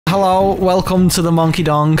Hello, welcome to the Monkey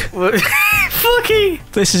Dong. Fucky!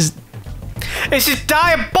 This is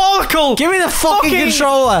diabolical! Give me the fucking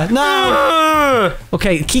controller! No!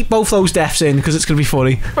 Okay, keep both those deaths in, because it's going to be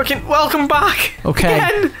funny. Fucking welcome back! Okay.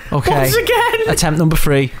 Again! Okay. Once again! Attempt number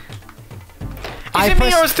 3. Is it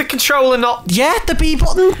me or is the controller not... Yeah, the B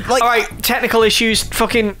button! Like... Alright, technical issues,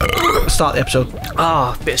 fucking... Start the episode.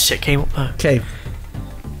 Oh, a bit of sick came up there. Okay.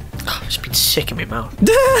 Oh, I've just been sick in my mouth.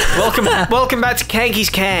 welcome back to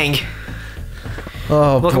Genghis Kang.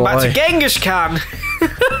 Oh, Welcome back to Genghis Khan.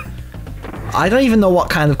 I don't even know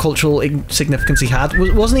what kind of cultural significance he had.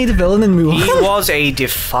 Wasn't he the villain in Mulan? He was a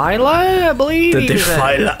defiler, I believe. The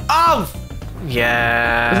defiler. Oh!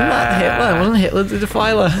 Yeah. Wasn't that Hitler? Wasn't Hitler the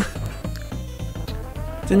defiler?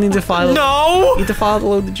 Didn't he defile... No! He defiled a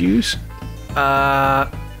load of Jews.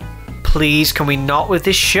 Please, can we not with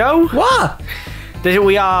this show? What?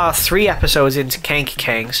 We are 3 episodes into Kanky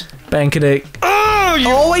Kangs. Bankadick. Oh, you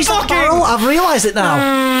always fucking... barrel. I've realised it now.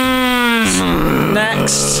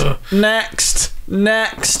 Next.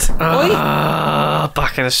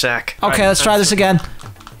 Back in a sec. Okay, let's try this again.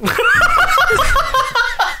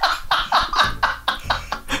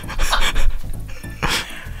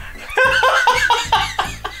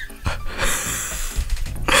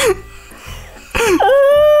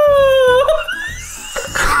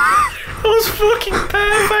 That was fucking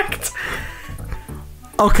perfect.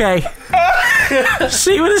 Okay.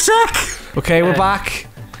 See you in a sec. Okay, we're back.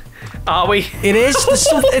 Are we? It is.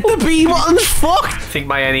 The B button's fucked. I think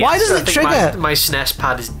my NES. Why doesn't it trigger? My SNES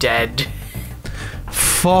pad is dead.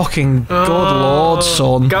 Fucking good lord,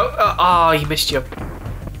 son. Go. Oh, you missed your.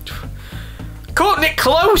 Cutting it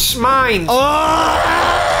close, mind.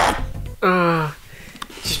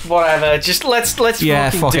 Just whatever. Just let's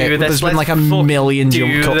yeah, fucking fuck do it. this. There's been like a million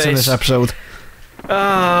jump cuts in this this episode.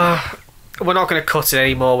 We're not gonna cut it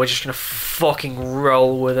anymore. We're just gonna fucking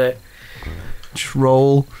roll with it. Just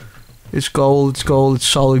roll. It's gold. It's gold. It's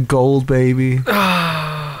solid gold, baby.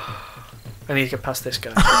 I need to get past this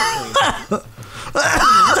guy.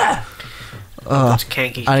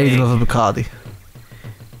 Kanky. I need another Bacardi.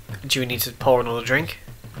 Do we need to pour another drink?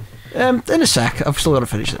 In a sec. I've still got to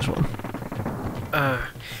finish this one.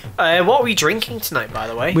 What are we drinking tonight, by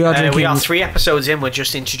the way? We are drinking... we are 3 episodes in. We're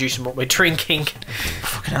just introducing what we're drinking.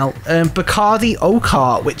 Fucking hell. Bacardi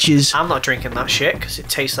Oak, which is... I'm not drinking that shit because it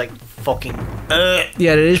tastes like fucking...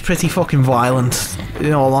 Yeah, it is pretty fucking violent,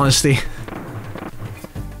 in all honesty.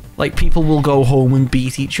 Like, people will go home and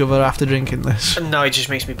beat each other after drinking this. No, it just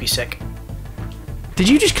makes me be sick. Did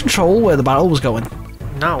you just control where the barrel was going?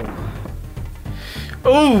 No.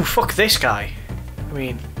 Oh, fuck this guy. I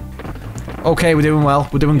mean... Okay, we're doing well.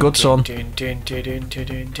 We're doing good, son.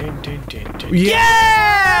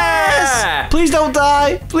 Yes! Please don't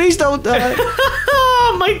die. Please don't die.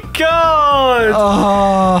 Oh my god!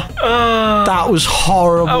 That was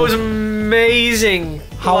horrible. That was amazing.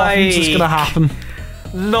 How often is this gonna happen?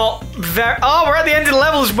 Not very... Oh, we're at the end of the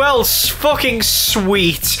level as well. Fucking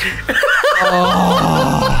sweet.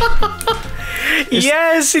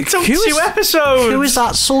 Yes, it took 2 episodes. Who is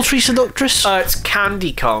that sultry seductress? It's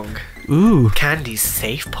Candy Kong. Ooh. Candy's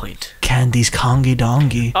save point. Candy's Kongy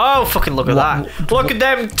Dongy. Oh, fucking look at that. Look at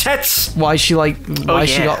them tits. Why is she like... Why is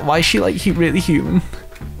she like really human?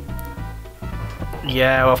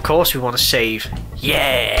 Yeah, well, of course we want to save.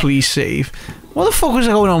 Yeah. Please save. What the fuck was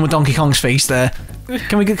going on with Donkey Kong's face there?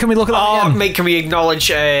 Can we look at that again? Mate, can we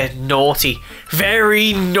acknowledge naughty?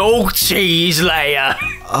 Very naughty, Leia.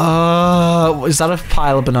 Is that a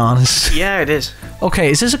pile of bananas? Yeah, it is.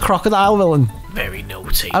 Okay, is this a crocodile villain? Very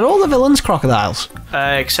naughty. Are all the villains crocodiles?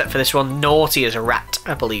 Except for this one, naughty as a rat,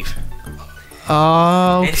 I believe.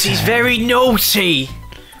 Oh. Okay. He's very naughty.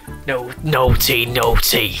 No, naughty.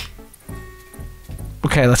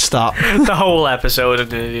 Okay, let's start. The whole episode I'm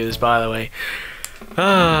gonna do this, by the way.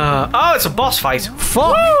 Oh, it's a boss fight.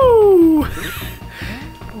 Fuck! Woo!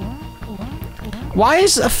 Why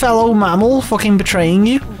is a fellow mammal fucking betraying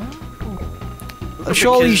you?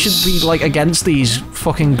 Surely you should be, like, against these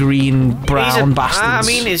fucking green, brown bastards. I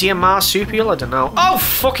mean, is he a marsupial? I don't know. Oh,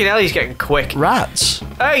 fucking hell, he's getting quick. Rats?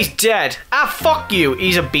 Oh, he's dead. Ah, fuck you.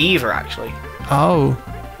 He's a beaver, actually. Oh.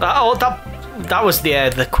 That was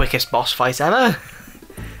the quickest boss fight ever.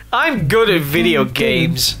 I'm good at video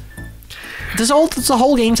games. Does the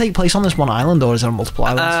whole game take place on this one island, or is there multiple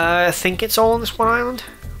islands? I think it's all on this one island.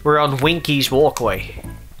 We're on Winky's Walkway.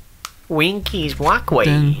 Winky's Walkway.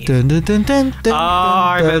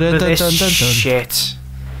 I remember this shit.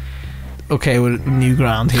 Okay, we're new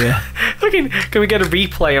ground here. Can we get a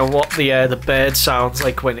replay on what the bird sounds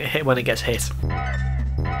like when it gets hit?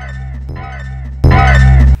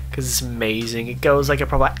 Because it's amazing. It goes like a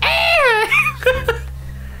proper.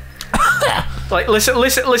 Like,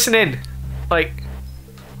 listen in. Like,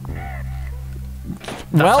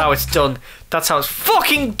 that's how it's done. That's how it's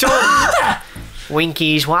fucking done.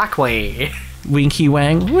 Winky's Wackway. Winky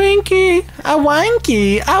wang, winky, a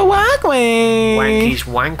wanky, a wackway. Wanky's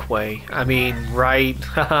Wankway. I mean, right.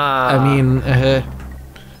 I mean,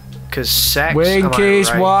 Because sex. Winky's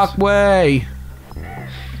am I right? walkway.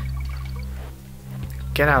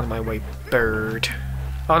 Get out of my way, bird.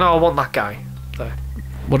 Oh no, I want that guy. There.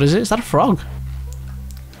 What is it? Is that a frog?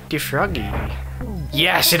 The froggy.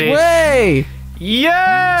 Yes, it is. Way!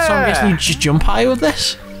 Yeah! So I'm guessing you just jump high with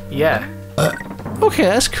this? Yeah. Okay,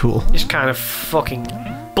 that's cool. Just kind of fucking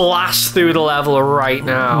blast through the level right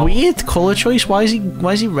now. Weird colour choice. Why is he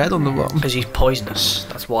red on the bottom? Because he's poisonous,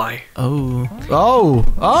 that's why. Oh.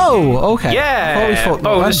 Oh, okay. Yeah!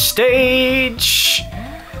 The stage!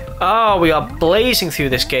 Oh, we are blazing through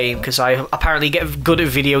this game because I apparently get good at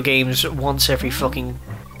video games once every fucking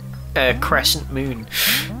crescent moon.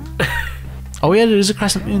 Oh yeah, there is a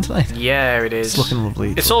crescent moon tonight. Yeah, it is. It's looking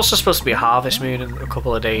lovely. It's also supposed to be a harvest moon in a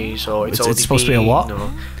couple of days, or it's supposed to be a what?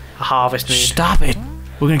 No, a harvest moon. Stop it!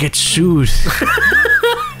 We're gonna get sued.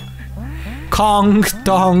 Kong,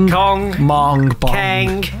 dong, Kong, mong, bong,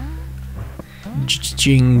 Kang.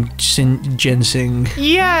 ginseng.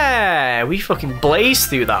 Yeah, we fucking blaze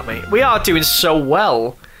through that, mate. We are doing so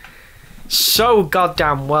well. So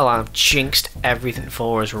goddamn well. I've jinxed everything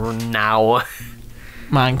for us now.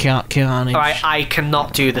 Man can't kill on it. Alright, I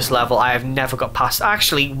cannot do this level. I have never got past.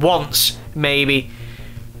 Actually, once, maybe,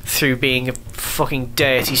 through being a fucking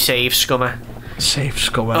dirty save scummer. Save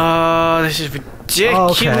scummer. Oh, this is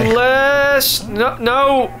ridiculous. Okay.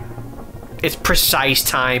 No. It's precise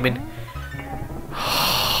timing.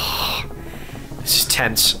 This is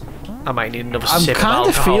tense. I might need another sip of alcohol.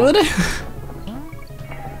 I'm kind of feeling it.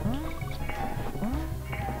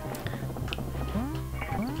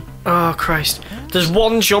 Oh, Christ. There's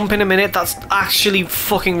one jump in a minute that's actually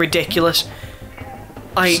fucking ridiculous.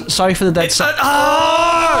 Sorry for the dead set.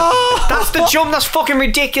 That's the jump that's fucking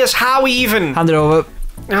ridiculous. How even? Hand it over.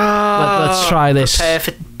 Let's try this. Prepare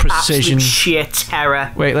for precision. Absolute sheer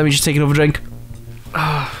terror. Wait, let me just take another drink.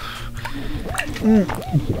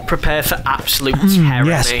 Prepare for absolute terror,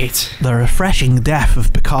 yes. mate. The refreshing death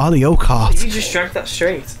of Bacardi Ocart. You just drank that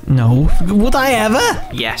straight. No. Would I ever?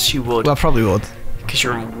 Yes, you would. Well, I probably would. Because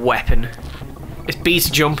you're a weapon. It's B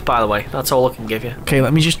to jump, by the way. That's all I can give you. Okay,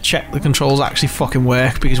 let me just check the controls actually fucking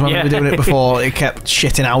work, because when we were doing it before, it kept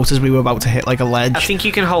shitting out as we were about to hit like a ledge. I think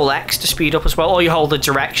you can hold X to speed up as well, or you hold the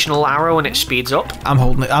directional arrow and it speeds up. I'm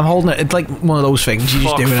holding it. It's like one of those things. You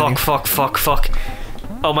just do it. Fuck.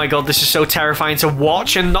 Oh my god, this is so terrifying to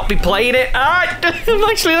watch and not be playing it. Ah, I'm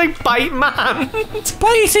actually like biting my hand. It's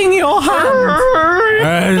biting your hand.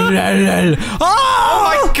 Oh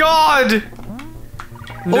my god.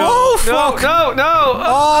 No, fuck. No.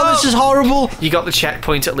 Oh, this is horrible. You got the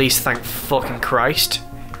checkpoint at least, thank fucking Christ.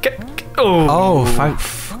 Thank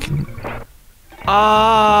fucking...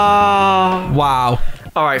 Wow.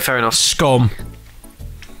 Alright, fair enough. Scum.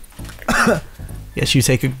 Yes, you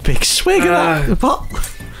take a big swig of that pot.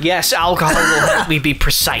 Yes, alcohol will help me be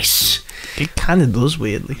precise. It kind of does,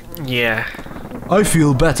 weirdly. Yeah. I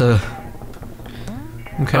feel better.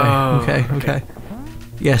 Okay.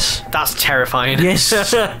 Yes. That's terrifying. Yes.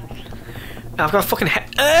 I've got a fucking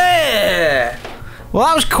hair. Well,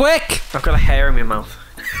 that was quick. I've got a hair in my mouth.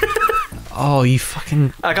 Oh, you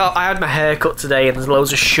fucking... I had my hair cut today and there's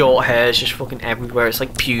loads of short hairs just fucking everywhere. It's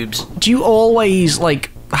like pubes. Do you always,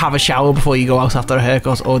 like, have a shower before you go out after a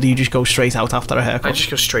haircut, or do you just go straight out after a haircut? I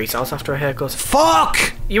just go straight out after a haircut.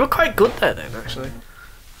 Fuck! You were quite good there then, actually.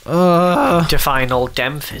 Define old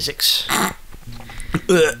dem physics.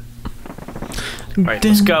 Right,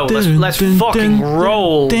 let's go. Let's fucking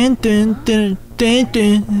roll.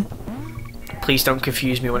 Please don't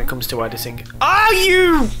confuse me when it comes to editing. Are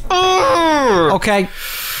you? Okay.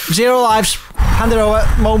 0 lives. Hand it over.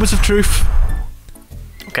 Moments of truth.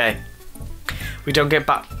 Okay. We don't get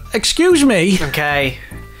back. Excuse me. Okay.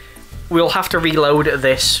 We'll have to reload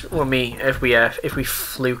this when if we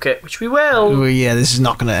fluke it, which we will. Oh, yeah, this is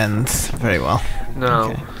not going to end very well.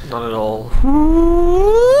 No, okay. Not at all.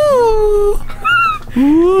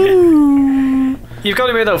 You've got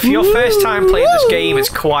to admit though, for your first time playing this game, it's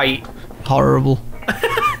quite horrible.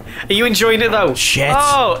 Are you enjoying it though? Shit.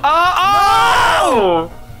 Oh!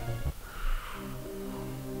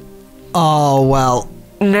 Oh well.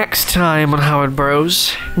 Next time on Howard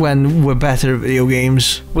Bros, when we're better at video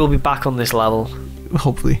games, we'll be back on this level.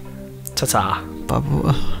 Hopefully. Ta-ta.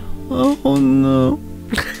 Oh no.